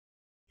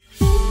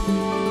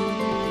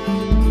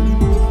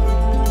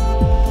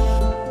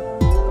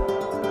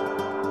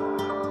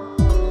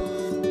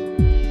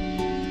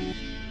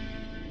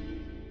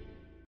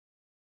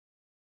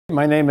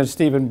My name is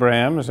Stephen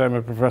Brams. I'm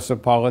a professor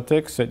of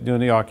politics at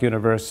New York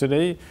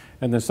University,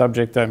 and the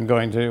subject I'm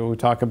going to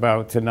talk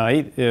about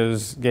tonight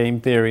is game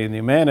theory in the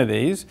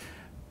humanities.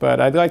 But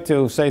I'd like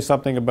to say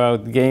something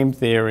about game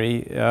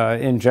theory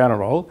in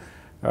general.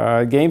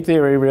 Game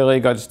theory really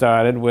got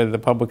started with the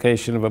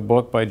publication of a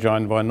book by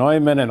John von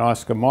Neumann and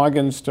Oskar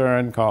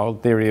Morgenstern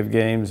called Theory of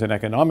Games and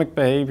Economic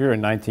Behavior in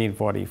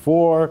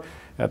 1944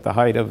 at the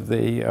height of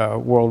the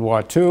World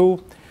War II.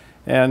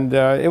 And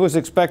it was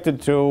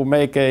expected to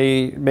make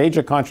a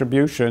major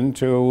contribution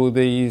to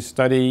the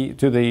study,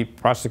 to the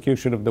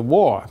prosecution of the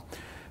war.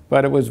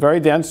 But it was very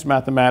dense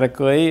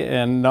mathematically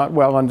and not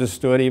well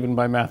understood even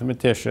by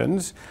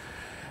mathematicians.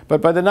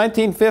 But by the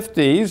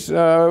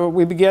 1950s,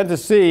 we began to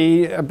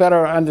see a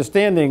better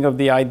understanding of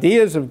the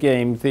ideas of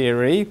game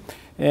theory,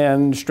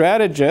 and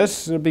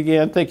strategists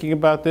began thinking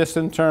about this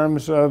in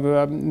terms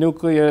of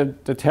nuclear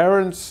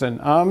deterrence and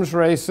arms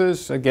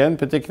races, again,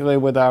 particularly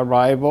with our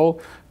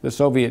rival, the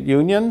Soviet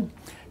Union.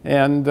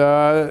 And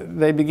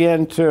they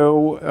began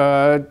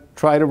to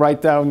try to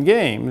write down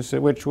games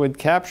which would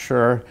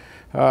capture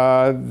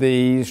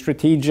the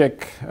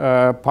strategic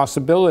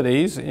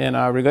possibilities in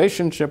our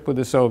relationship with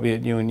the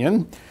Soviet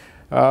Union.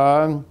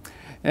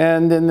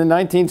 And in the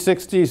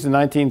 1960s and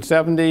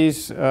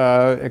 1970s,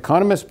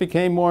 economists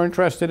became more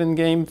interested in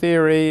game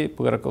theory.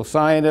 Political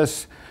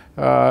scientists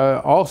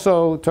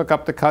also took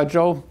up the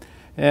cudgel.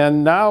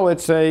 And now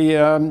it's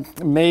a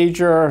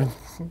major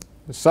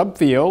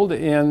subfield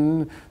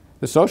in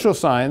the social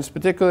science,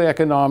 particularly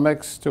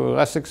economics, to a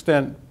less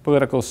extent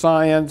political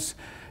science.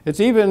 It's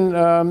even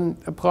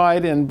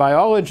applied in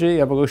biology,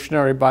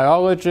 evolutionary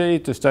biology,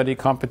 to study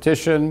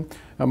competition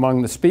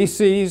among the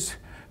species.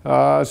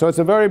 So it's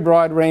a very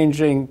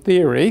broad-ranging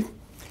theory.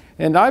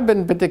 And I've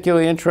been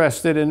particularly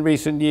interested in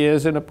recent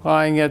years in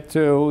applying it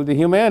to the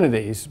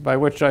humanities, by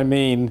which I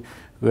mean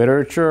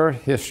literature,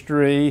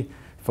 history,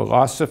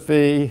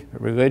 philosophy,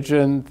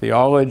 religion,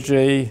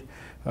 theology,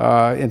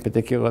 in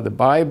particular the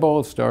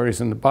Bible,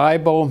 stories in the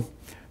Bible,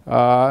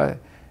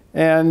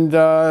 and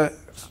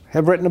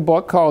have written a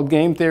book called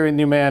Game Theory in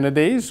the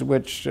Humanities,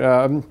 which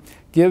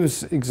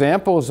gives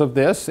examples of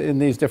this in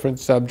these different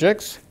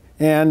subjects.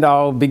 And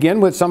I'll begin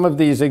with some of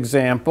these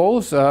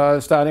examples,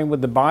 starting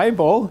with the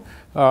Bible.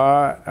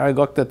 I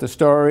looked at the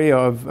story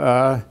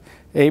of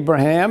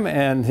Abraham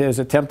and his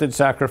attempted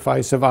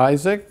sacrifice of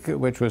Isaac,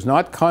 which was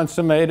not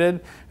consummated.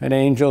 An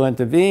angel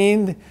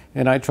intervened,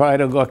 and I try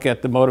to look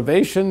at the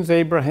motivations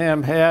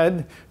Abraham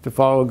had to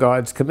follow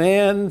God's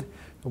command.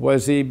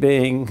 Was he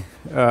being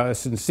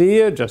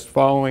sincere, just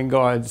following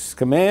God's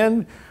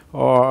command,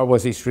 or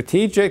was he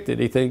strategic? Did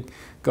he think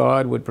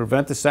God would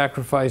prevent the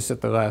sacrifice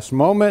at the last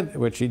moment,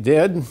 which he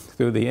did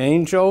through the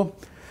angel?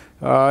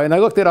 And I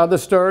looked at other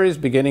stories,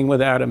 beginning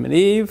with Adam and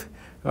Eve,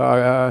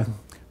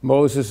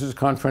 Moses'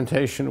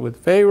 confrontation with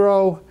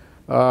Pharaoh,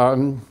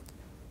 and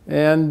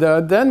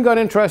then got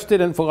interested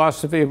in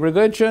philosophy of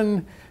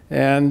religion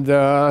and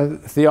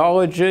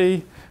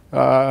theology,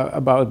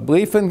 about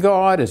belief in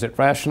God. Is it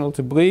rational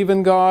to believe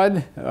in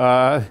God?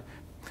 The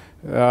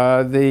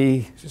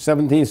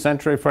 17th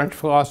century French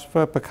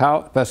philosopher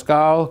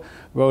Pascal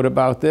wrote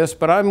about this,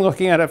 but I'm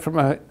looking at it from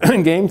a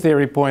game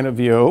theory point of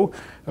view.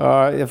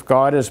 If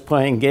God is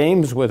playing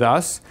games with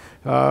us,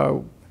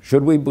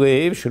 should we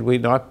believe? Should we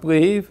not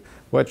believe?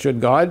 What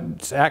should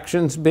God's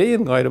actions be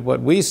in light of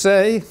what we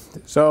say?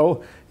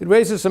 So it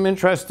raises some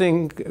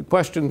interesting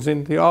questions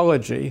in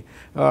theology,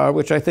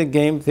 which I think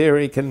game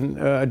theory can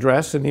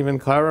address and even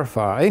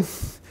clarify.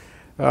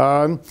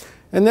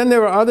 And then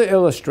there are other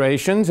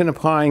illustrations in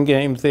applying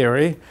game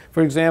theory.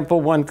 For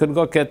example, one could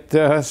look at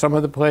some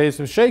of the plays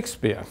of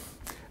Shakespeare.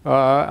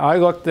 I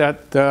looked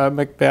at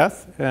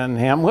Macbeth and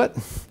Hamlet.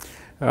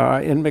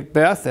 In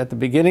Macbeth, at the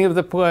beginning of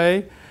the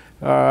play,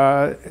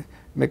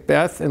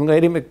 Macbeth and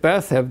Lady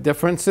Macbeth have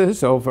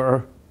differences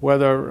over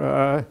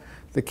whether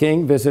the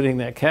king visiting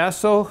their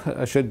castle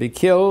should be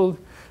killed.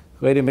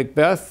 Lady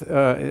Macbeth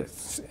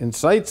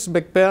incites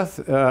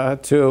Macbeth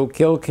to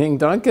kill King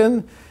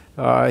Duncan.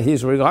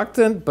 He's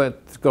reluctant,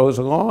 but goes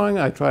along.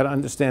 I try to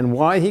understand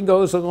why he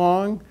goes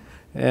along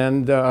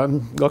and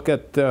look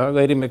at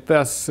Lady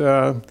Macbeth's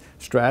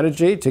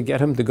strategy to get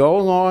him to go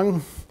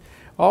along.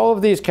 All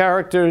of these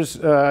characters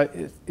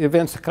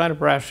evince a kind of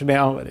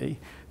rationality.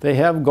 They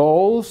have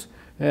goals,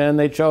 and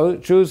they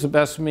choose the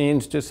best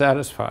means to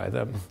satisfy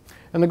them.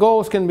 And the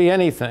goals can be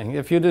anything.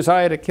 If you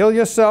desire to kill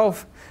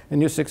yourself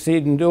and you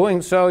succeed in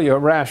doing so, you're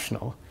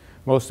rational.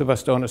 Most of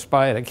us don't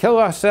aspire to kill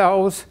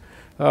ourselves.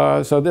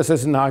 So this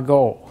isn't our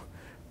goal.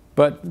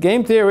 But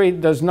game theory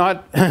does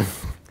not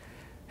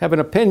have an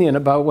opinion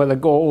about whether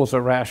goals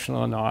are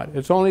rational or not.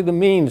 It's only the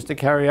means to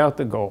carry out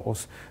the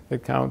goals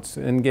that counts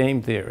in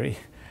game theory.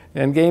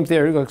 And game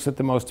theory looks at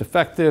the most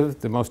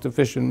effective, the most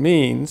efficient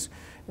means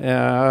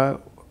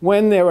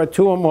when there are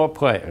two or more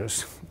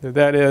players.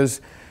 That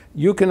is,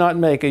 you cannot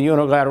make a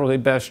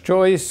unilaterally best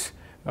choice.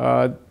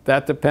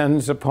 That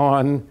depends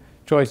upon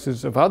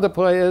choices of other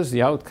players.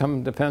 The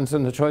outcome depends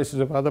on the choices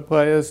of other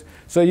players.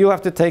 So you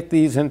have to take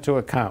these into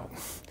account.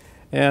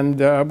 And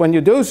when you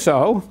do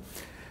so,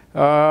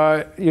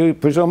 you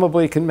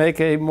presumably can make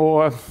a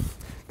more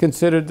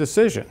considered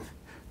decision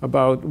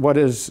about what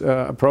is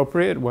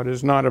appropriate, what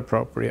is not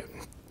appropriate.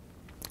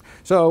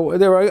 So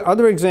there are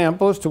other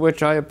examples to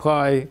which I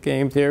apply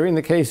game theory. In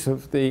the case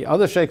of the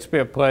other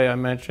Shakespeare play I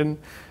mentioned,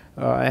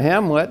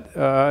 Hamlet,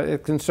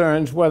 it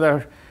concerns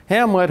whether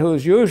Hamlet, who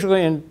is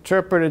usually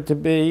interpreted to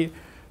be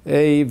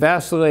a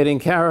vacillating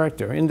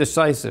character,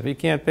 indecisive, he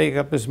can't make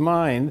up his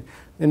mind.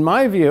 In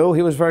my view,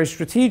 he was very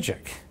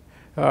strategic.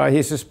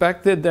 He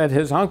suspected that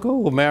his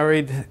uncle, who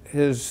married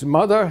his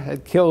mother,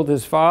 had killed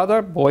his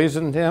father,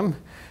 poisoned him,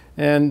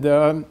 and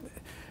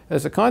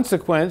as a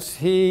consequence,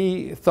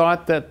 he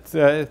thought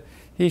that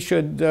he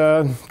should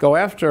go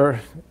after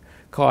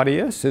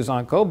Claudius, his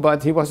uncle,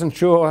 but he wasn't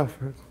sure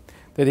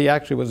that he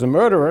actually was a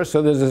murderer.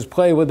 So there's this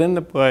play within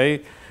the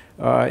play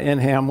in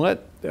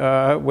Hamlet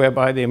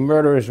whereby the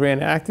murder is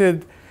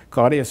reenacted.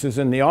 Claudius is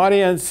in the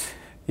audience.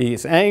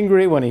 He's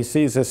angry when he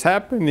sees this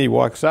happen. He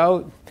walks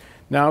out.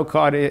 Now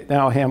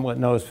Hamlet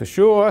knows for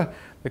sure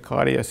that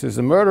Claudius is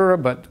the murderer,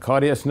 but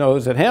Claudius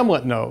knows that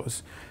Hamlet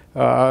knows.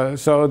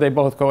 So they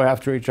both go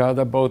after each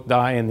other, both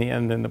die in the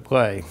end in the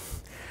play.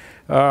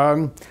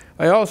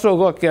 I also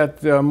look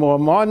at more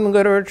modern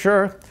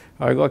literature.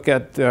 I look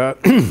at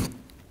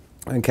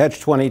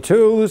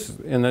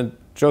catch-22s in the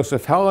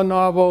Joseph Heller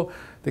novel.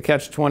 The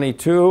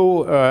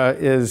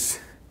catch-22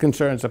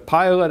 concerns a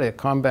pilot, a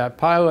combat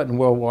pilot in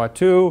World War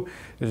II.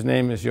 His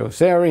name is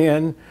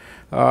Yossarian,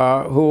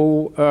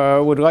 who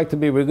would like to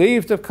be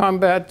relieved of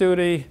combat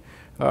duty,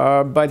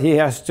 but he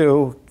has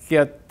to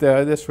get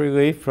this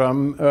relief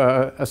from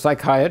a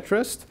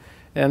psychiatrist.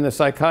 And the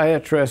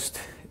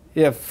psychiatrist,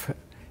 if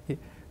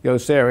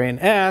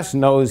Yossarian asks,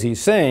 knows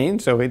he's sane,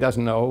 so he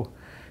doesn't know,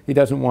 he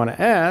doesn't want to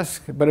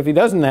ask. But if he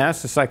doesn't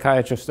ask, the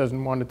psychiatrist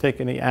doesn't want to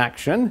take any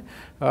action,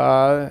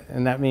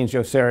 and that means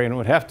Yossarian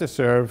would have to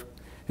serve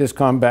his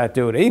combat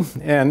duty.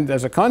 And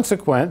as a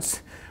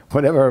consequence,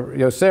 whatever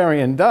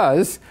Yossarian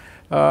does,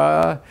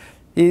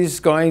 he's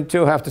going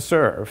to have to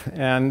serve.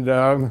 And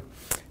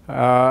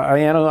I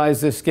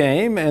analyze this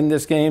game, and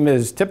this game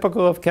is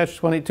typical of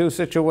catch-22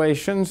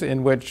 situations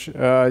in which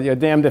you're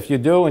damned if you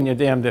do and you're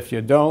damned if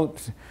you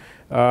don't.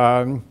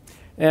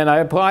 And I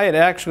apply it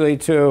actually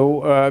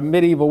to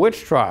medieval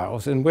witch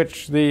trials in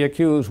which the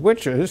accused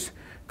witches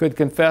could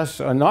confess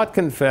or not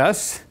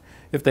confess.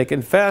 If they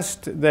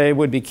confessed, they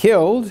would be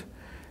killed.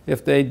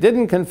 If they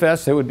didn't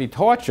confess, they would be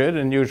tortured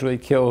and usually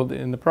killed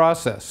in the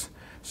process.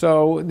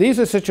 So these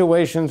are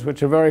situations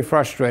which are very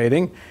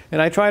frustrating,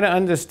 and I try to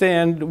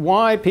understand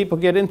why people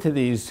get into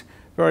these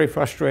very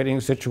frustrating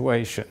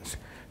situations.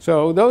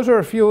 So those are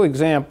a few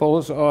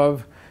examples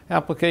of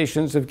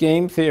applications of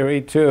game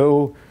theory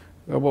to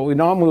what we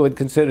normally would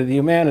consider the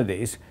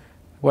humanities.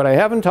 What I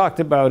haven't talked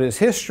about is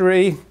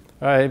history.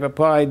 I've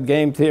applied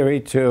game theory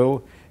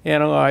to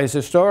analyze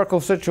historical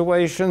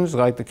situations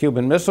like the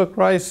Cuban Missile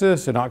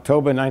Crisis in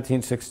October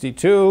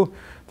 1962,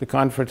 the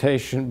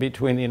confrontation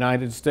between the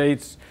United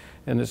States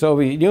and the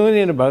Soviet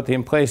Union about the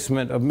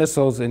emplacement of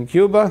missiles in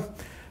Cuba.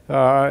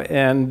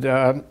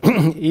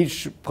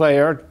 Each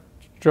player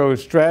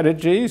chose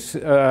strategies.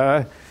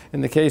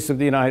 In the case of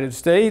the United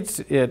States,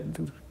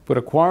 it put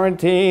a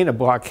quarantine, a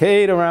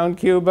blockade around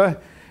Cuba,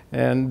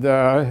 and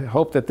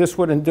hoped that this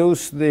would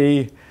induce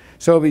the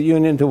Soviet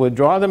Union to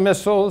withdraw the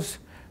missiles.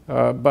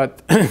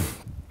 But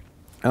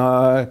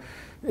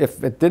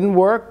if it didn't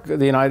work,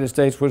 the United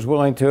States was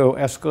willing to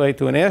escalate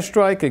to an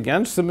airstrike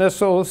against the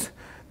missiles.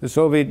 The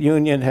Soviet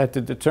Union had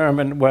to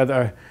determine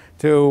whether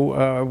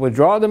to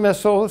withdraw the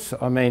missiles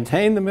or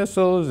maintain the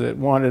missiles. It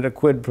wanted a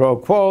quid pro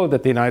quo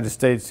that the United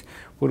States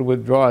would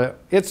withdraw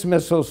its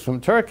missiles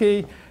from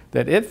Turkey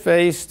that it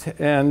faced,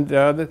 and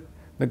the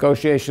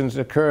negotiations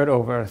occurred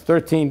over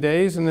 13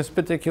 days in this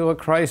particular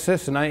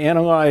crisis. And I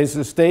analyzed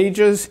the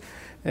stages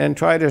and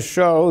try to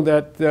show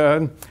that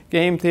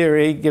game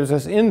theory gives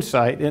us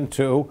insight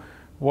into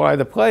why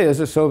the players,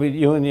 the Soviet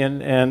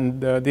Union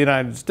and the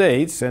United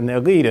States and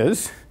their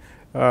leaders,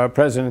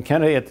 President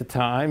Kennedy at the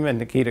time and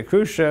Nikita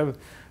Khrushchev,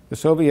 the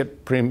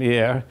Soviet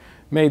premier,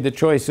 made the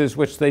choices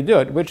which they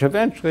did, which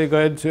eventually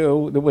led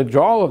to the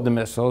withdrawal of the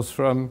missiles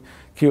from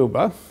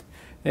Cuba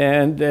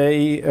and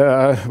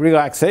a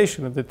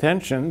relaxation of the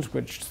tensions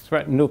which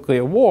threatened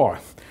nuclear war.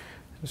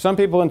 Some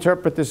people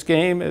interpret this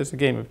game as a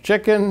game of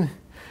chicken.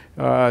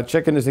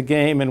 Chicken is a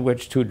game in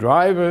which two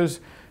drivers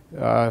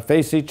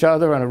face each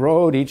other on a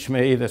road. Each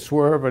may either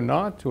swerve or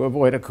not to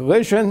avoid a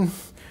collision.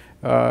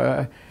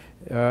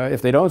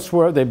 If they don't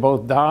swerve, they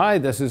both die.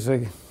 This is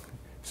a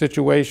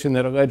situation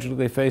that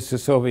allegedly faced the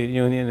Soviet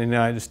Union and the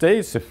United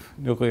States if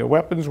nuclear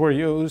weapons were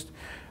used.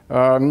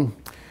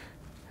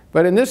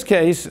 But in this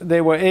case,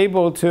 they were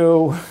able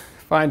to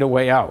find a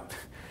way out,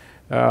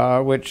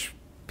 which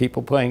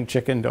people playing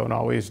chicken don't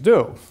always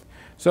do.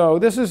 So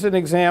this is an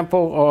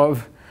example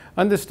of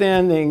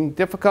understanding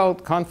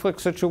difficult conflict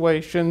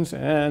situations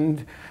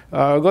and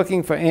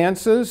looking for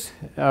answers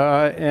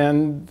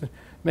and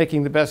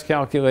making the best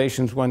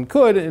calculations one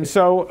could. And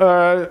so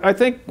I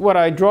think what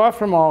I draw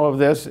from all of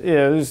this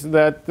is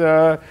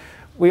that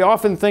we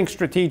often think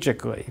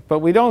strategically, but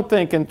we don't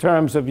think in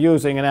terms of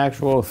using an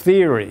actual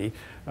theory,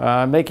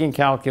 making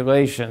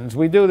calculations.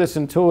 We do this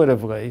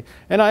intuitively.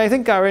 And I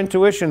think our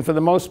intuition, for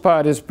the most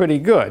part, is pretty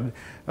good.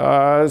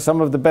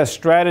 Some of the best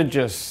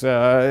strategists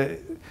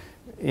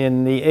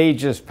in the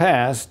ages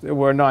past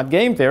were not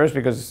game theorists,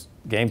 because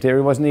game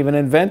theory wasn't even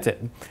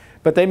invented.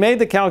 But they made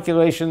the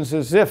calculations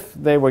as if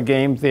they were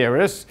game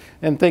theorists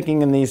and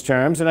thinking in these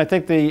terms. And I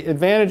think the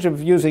advantage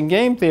of using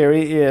game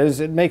theory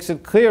is it makes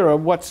it clearer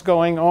what's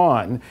going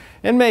on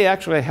and may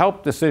actually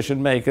help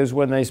decision makers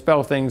when they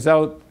spell things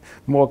out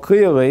more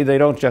clearly. They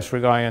don't just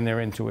rely on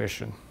their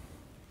intuition.